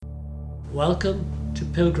Welcome to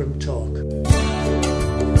Pilgrim Talk.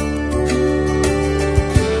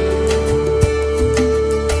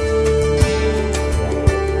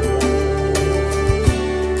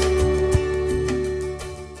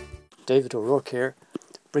 David O'Rourke here,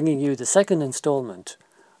 bringing you the second instalment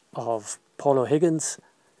of Paul O'Higgins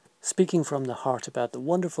speaking from the heart about the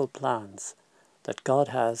wonderful plans that God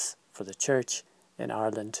has for the church in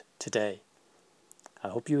Ireland today. I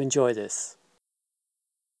hope you enjoy this.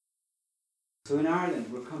 So in Ireland,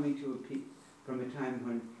 we're coming to from a time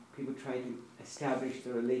when people try to establish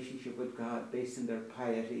their relationship with God based on their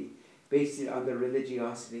piety, based on their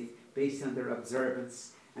religiosity, based on their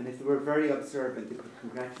observance. And if they were very observant, they could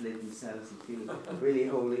congratulate themselves and feel really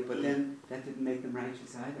holy, but then that didn't make them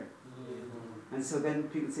righteous either. And so then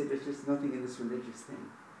people say there's just nothing in this religious thing.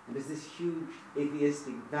 And there's this huge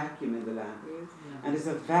atheistic vacuum in the land. And there's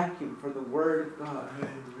a vacuum for the Word of God.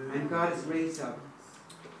 And God has raised up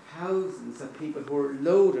thousands of people who are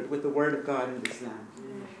loaded with the Word of God in this land.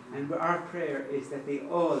 And our prayer is that they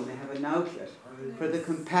all may have an outlet for the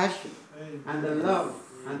compassion and the love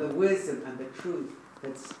and the wisdom and the truth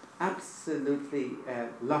that's absolutely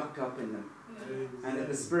locked up in them. And that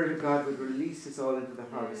the Spirit of God would release us all into the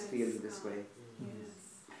harvest field in this way.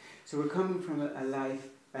 So we're coming from a life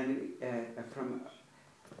and from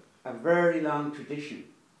a very long tradition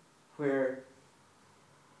where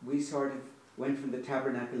we sort of went from the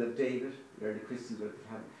tabernacle of David, the early Christians were at the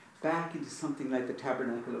tabernacle, back into something like the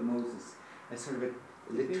tabernacle of Moses, a sort of a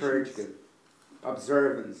liturgical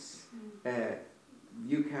observance.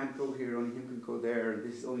 You can't go here, only him can go there, and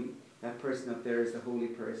this is only that person up there is the holy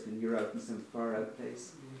person, and you're out in some far out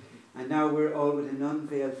place. And now we're all with an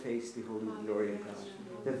unveiled face beholding the glory of God.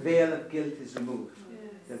 The veil of guilt is removed.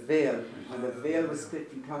 The veil, when the veil was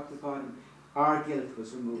split from top to bottom, our guilt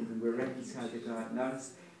was removed, and we're reconciled to God, not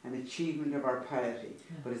as an achievement of our piety,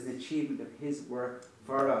 but as an achievement of His work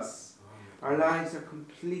for us. Our lives are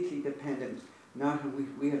completely dependent not on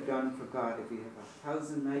what we have done for God, if we have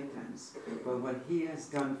 1,000 lifetimes, but what He has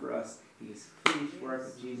done for us, His finished work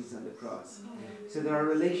of Jesus on the cross. So that our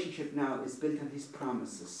relationship now is built on His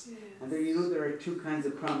promises. And there are two kinds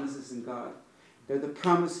of promises in God. They're the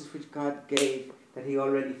promises which God gave that He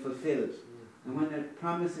already fulfilled. And when a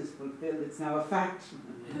promise is fulfilled, it's now a fact.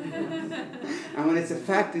 And when it's a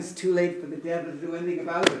fact, it's too late for the devil to do anything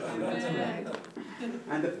about it.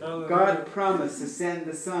 And God promised to send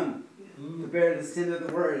the Son to bear the sin of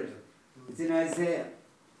the world. It's in Isaiah.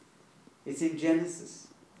 It's in Genesis.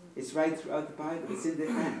 It's right throughout the Bible. It's in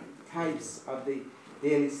the types of the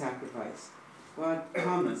daily sacrifice. God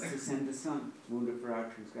promised to send the Son, wounded for our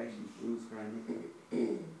transgressions, bruised for our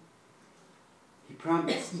iniquity. He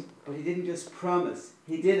promised, but He didn't just promise,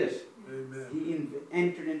 He did it. Amen. He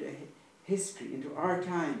entered into history, into our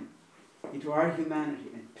time, into our humanity,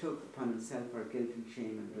 and took upon Himself our guilt and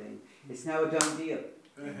shame and blame. It's now a done deal.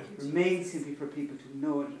 It remains simply for people to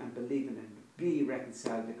know it and believe in it and be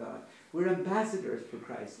reconciled to God. We're ambassadors for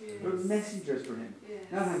Christ. Yes. We're messengers for Him. Yes.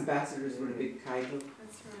 Not ambassadors with a big title.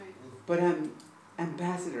 That's right. But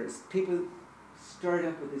ambassadors. People stirred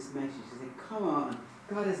up with this message. They say, come on,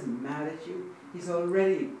 God isn't mad at you. He's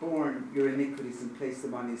already borne your iniquities and placed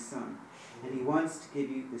them on His Son. And He wants to give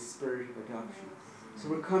you the spirit of adoption. So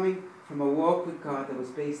we're coming from a walk with God that was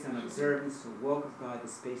based on observance to a walk with God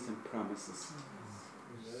that's based on promises.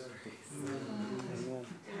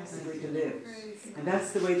 That's the way to live. And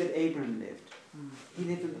that's the way that Abraham lived. He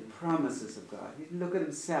lived in the promises of God. He didn't look at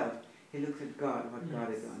himself. He looked at God, what God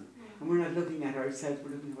had done. And we're not looking at ourselves,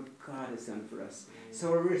 we're looking at what God has done for us.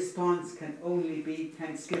 So our response can only be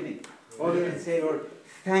thanksgiving. All we can say, Lord,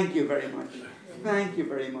 thank you very much. Thank you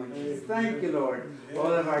very much. Thank you, Lord.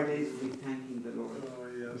 All of our days will be thanking the Lord.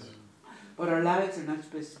 But our lives are not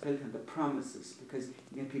supposed to be built on the promises, because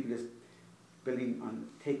you get people just building on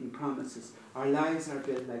taking promises. Our lives are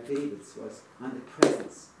built like David's was on the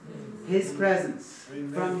presence. His presence.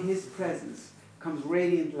 From His presence comes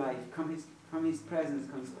radiant life. From His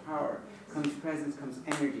presence comes power. From His presence comes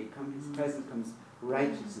energy. From His presence comes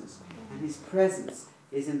righteousness. And His presence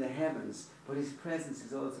is in the heavens, but His presence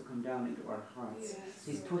has also come down into our hearts.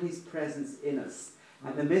 He's put His presence in us.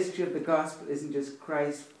 And the mystery of the gospel isn't just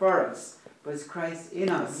Christ for us, but it's Christ in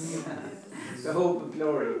us. The hope of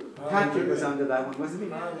glory. Patrick was under that one, wasn't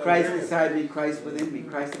he? Christ beside me, Christ within me,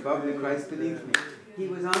 Christ above me, Christ beneath me. He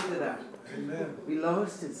was under that. We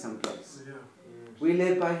lost it someplace. We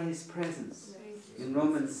live by His presence. In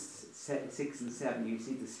Romans 6 and 7, you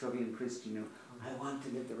see the struggling Christian, I want to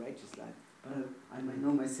live the righteous life, but I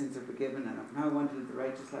know my sins are forgiven, and now I want to live the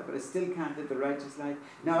righteous life, but I still can't live the righteous life.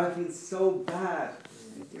 Now I feel so bad,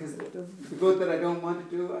 because the good that I don't want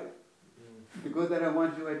to do, The good that I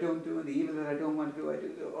want to do, I don't do, and the evil that I don't want to do, I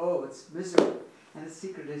do. Oh, it's miserable. And the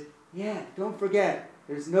secret is, don't forget,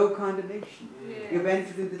 there's no condemnation. You've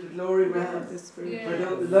entered into the glory realm. For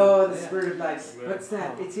the law of the Spirit of life. What's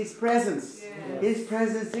that? It's His presence. His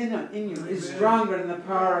presence in you is stronger than the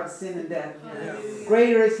power of sin and death.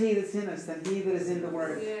 Greater is He that's in us than he that is in the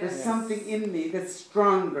world. There's something in me that's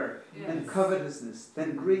stronger than covetousness,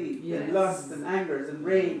 than greed, than lust, than anger, than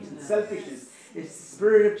rage, and selfishness. It's the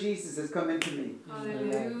Spirit of Jesus has come into me.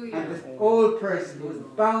 Hallelujah. And the old person who was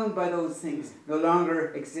bound by those things no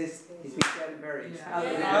longer exists. He's been dead and buried.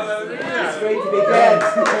 Hallelujah. It's great to be dead.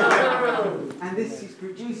 And He's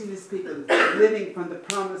producing these people living from the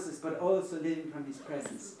promises, but also living from His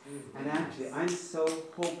presence. And actually, I'm so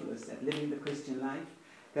hopeless at living the Christian life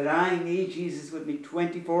that I need Jesus with me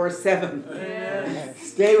 24/7.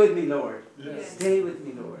 Stay with me, Lord. Stay with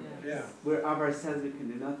me, Lord. We're of ourselves we can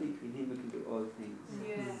do nothing, in Him we can do all things.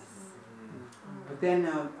 But then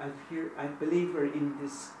now I believe we're in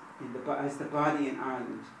this, as the body in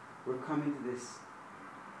Ireland, we're coming to this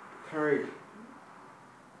third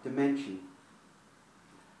dimension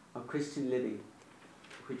of Christian living,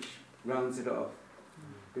 which rounds it off.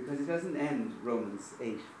 Because it doesn't end Romans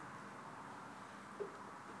 8.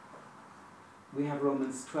 We have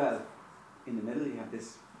Romans 12 in the middle. You have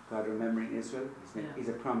this God remembering Israel. He's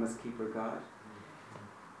a promise keeper God.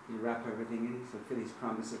 He'll wrap everything in. He'll fulfill His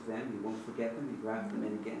promise of them. He won't forget them. He'll wrap them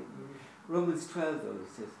in again. Romans 12 though, it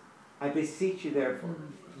says, I beseech you therefore,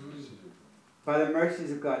 by the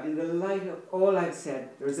mercies of God, in the light of all I've said,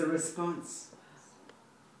 there's a response.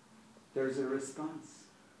 There's a response.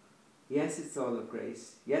 Yes, it's all of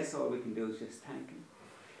grace. Yes, all we can do is just thank Him.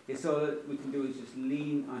 Yes, all we can do is just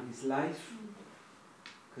lean on His life.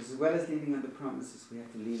 Because as well as leaning on the promises, we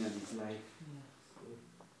have to lean on His life.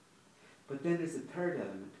 But then there's a third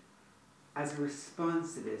element. As a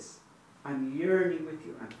response to this, I'm yearning with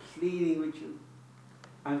you. I'm pleading with you.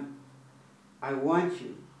 I want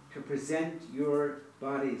you to present your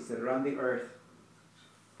bodies that are on the earth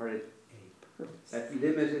for that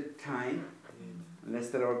limited time, unless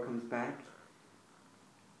the Lord comes back.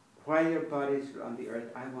 While your bodies are on the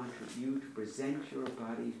earth, I want you to present your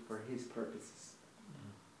body for His purposes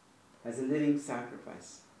as a living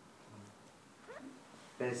sacrifice.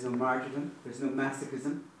 There's no martyrdom, there's no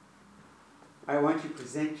masochism. I want you to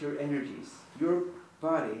present your energies. Your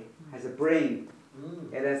body has a brain,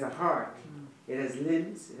 it has a heart, it has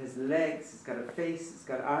limbs, it has legs, it's got a face, it's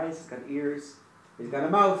got eyes, it's got ears, it's got a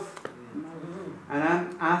mouth. And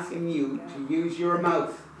I'm asking you to use your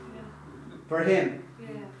mouth for Him.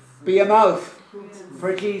 Be a mouth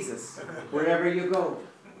for Jesus wherever you go.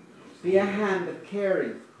 Be a hand of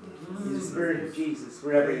caring in the Spirit of Jesus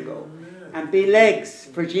wherever you go. And be legs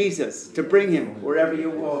for Jesus to bring Him wherever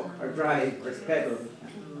you walk or drive or pedal.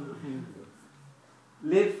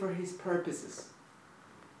 Live for His purposes.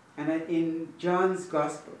 And in John's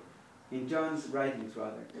Gospel, in John's writings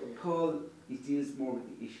rather, Paul he deals more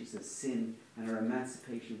with the issues of sin and our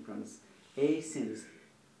emancipation from A, sin's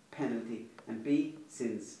penalty, and B,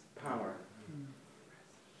 sin's power.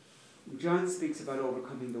 John speaks about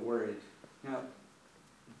overcoming the world. Now,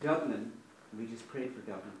 Dublin, we just prayed for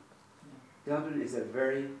Dublin. Dublin is a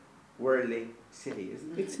very worldly city,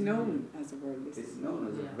 isn't it? It's known as a worldly city. It's known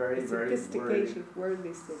as a very, very sophisticated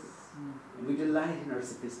worldly city. And we delight in our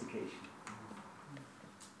sophistication.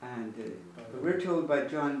 And but we're told by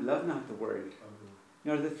John, love not the world,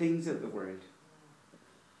 nor the things of the world.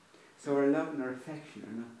 So our love and our affection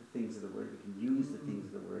are not the things of the world. We can use the things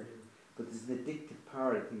of the world, but there's an addictive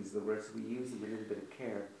power of things of the world, so we use them with a little bit of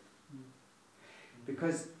care.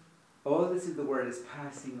 Because all this in the world is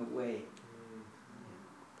passing away.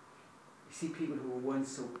 You see people who were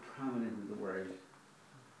once so prominent in the world,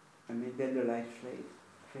 and then their life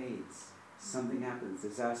fades. Something happens,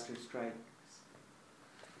 disaster strikes,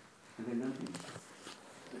 and they're nothing.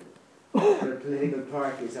 Their political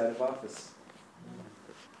party is out of office.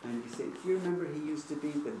 And you say, do you remember he used to be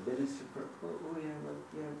the minister for... Oh yeah, well,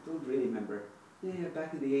 yeah, I don't really remember. Yeah,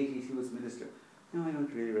 back in the 80s he was minister. No, I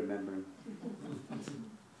don't really remember him.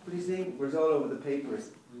 But his name was all over the papers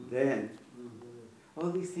then. All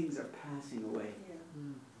these things are passing away.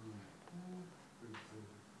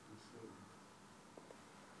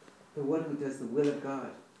 The one who does the will of God.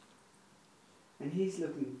 And He's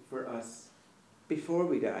looking for us before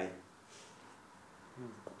we die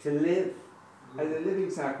to live as a living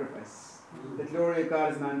sacrifice. The glory of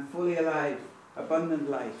God is man fully alive, abundant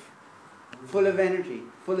life, full of energy,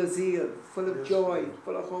 full of zeal, full of joy,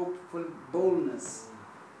 full of hope, full of boldness,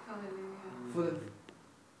 full of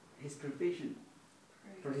His provision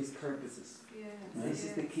for His purposes. This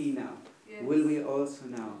is the key now. Will we also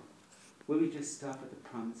now, Will we just stop at the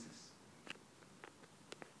promises?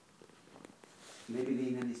 Maybe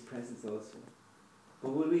lean in his presence also.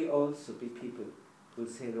 But will we also be people who will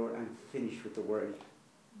say, Lord, I'm finished with the world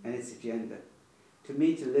and its agenda. To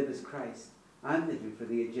me, to live is Christ. I'm living for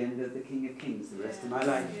the agenda of the King of Kings the rest of my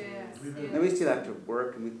life. Now we still have to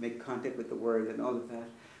work and we make contact with the world and all of that.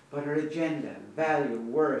 But our agenda, value,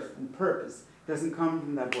 worth and purpose doesn't come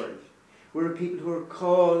from that world. We're a people who are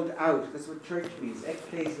called out. That's what church means,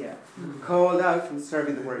 ecclesia. Called out from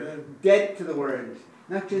serving the world. Dead to the world.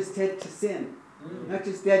 Not just dead to sin. Not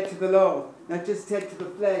just dead to the law. Not just dead to the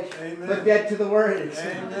flesh. Amen. But dead to the world.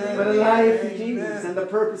 Amen. But alive to Amen. Jesus and the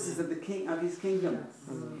purposes of the King of his kingdom.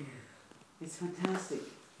 It's fantastic.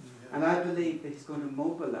 And I believe that he's going to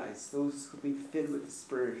mobilize those who've been filled with the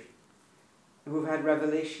Spirit, who've had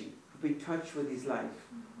revelation, who've been touched with his life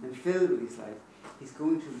and filled with his life. He's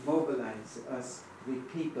going to mobilize us to be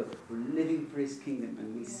people who are living for his kingdom,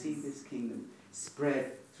 and we see this kingdom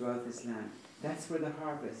spread throughout this land. That's where the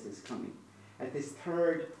harvest is coming. At this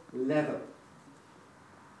third level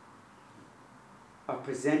of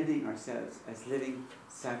presenting ourselves as living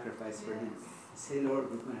sacrifice for him. Say,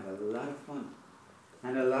 Lord, we're going to have a lot of fun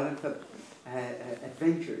and a lot of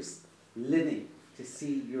adventures living to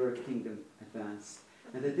see your kingdom advance.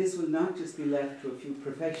 And that this will not just be left to a few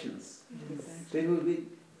professionals. They will be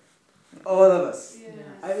all of us.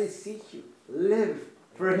 I beseech you, live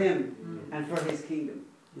for him and for his kingdom.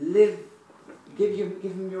 Live, give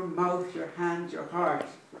him your mouth, your hand, your heart,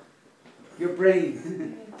 your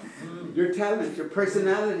brain, your talent, your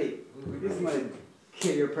personality. We just want to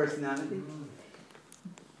kill your personality.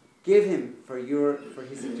 Give him for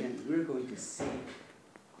his agenda. We're going to see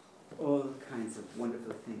all kinds of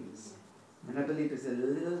wonderful things. And I believe there's a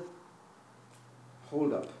little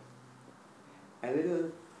hold up, a little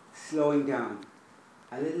slowing down,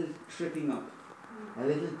 a little tripping up, a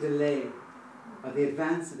little delay of the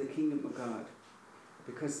advance of the kingdom of God,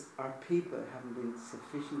 because our people haven't been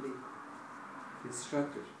sufficiently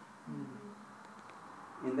instructed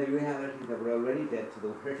in the reality that we're already dead to the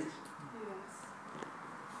world.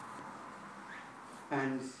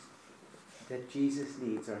 And that Jesus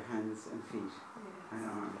needs our hands and feet and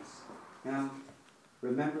arms. Now,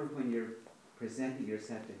 remember, when you're presenting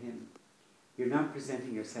yourself to him, you're not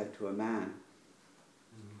presenting yourself to a man,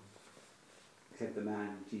 except the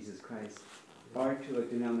man, Jesus Christ, or to a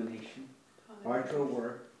denomination, or to a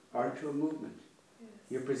work, or to a movement.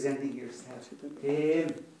 You're presenting yourself to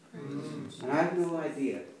him. And I have no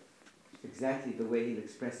idea exactly the way he'll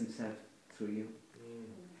express himself through you.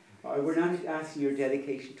 We're not asking your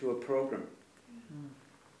dedication to a program.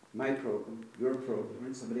 My program, your program,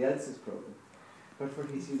 and somebody else's program. But for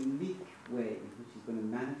his unique way in which he's going to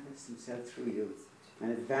manifest himself through you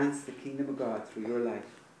and advance the kingdom of God through your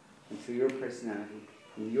life and through your personality,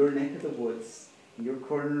 in your neck of the woods, in your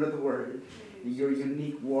corner of the world, in your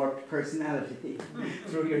unique warped personality,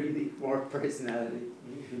 through your unique warped personality,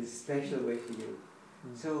 in a special way for you.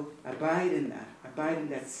 So abide in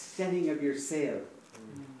that setting of your sail,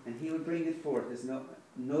 and he will bring it forth. There's no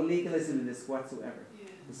legalism in this whatsoever.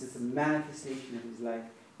 This is a manifestation of his life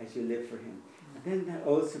as you live for him. And then that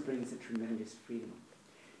also brings a tremendous freedom.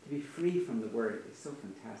 To be free from the world is so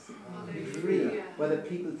fantastic. To be free, whether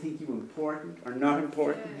people think you important or not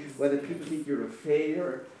important, whether people think you're a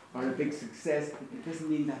failure or a big success, it doesn't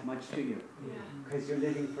mean that much to you. Because you're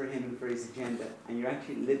living for him and for his agenda, and you're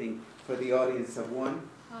actually living for the audience of one.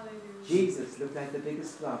 Jesus looked like the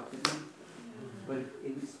biggest flock, didn't he? But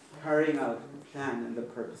it was carrying out the plan and the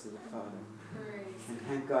purpose of the Father. And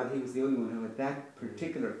thank God he was the only one who had that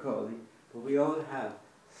particular calling. But we all have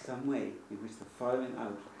some way in which the following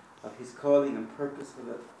out of his calling and purpose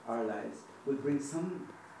for our lives will bring some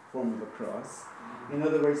form of a cross. In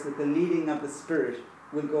other words, that the leading of the Spirit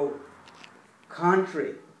will go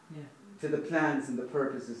contrary to the plans and the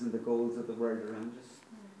purposes and the goals of the world around us.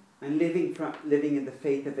 And living in the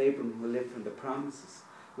faith of Abraham, who lived from the promises.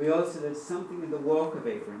 We also did something in the walk of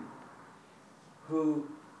Abraham, who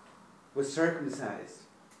was circumcised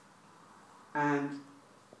and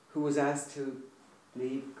who was asked to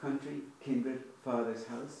leave country, kindred, father's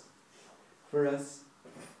house. For us,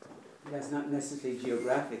 that's not necessarily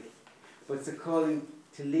geographic, but it's a calling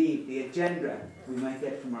to leave the agenda we might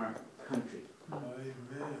get from our country. Amen.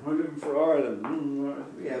 We're living for Ireland.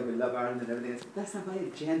 Yeah, we love Ireland and everything else. But that's not my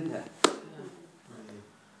agenda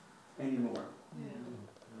anymore.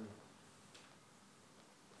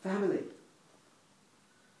 Family.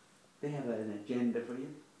 They have an agenda for you.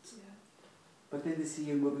 But then they see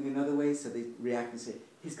you moving another way, so they react and say,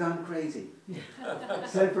 he's gone crazy.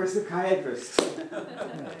 Send for a psychiatrist.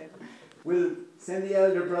 We'll send the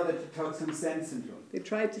elder brother to talk some sense into him. They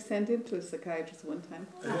tried to send him to a psychiatrist one time.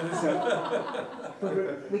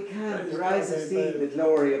 But we can't rise to see the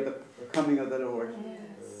glory of the coming of the Lord.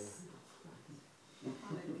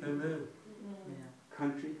 Amen.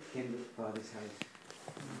 Country, kindred, Father's house.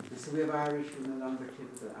 And so we have Irish, we're no longer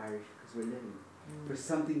typical Irish because we're living for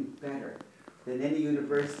something better than any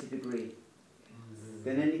university degree,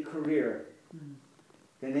 than any career,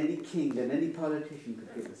 than any king, than any politician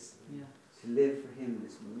could give us. To live for him in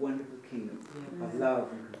this wonderful kingdom of love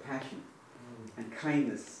and compassion and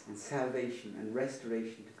kindness and salvation and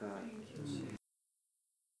restoration to God.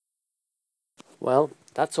 Well,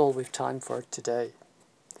 that's all we've time for today.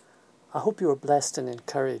 I hope you were blessed and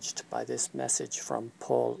encouraged by this message from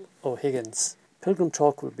Paul O'Higgins. Pilgrim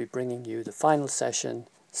Talk will be bringing you the final session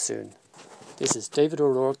soon. This is David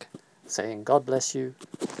O'Rourke saying God bless you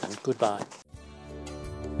and goodbye.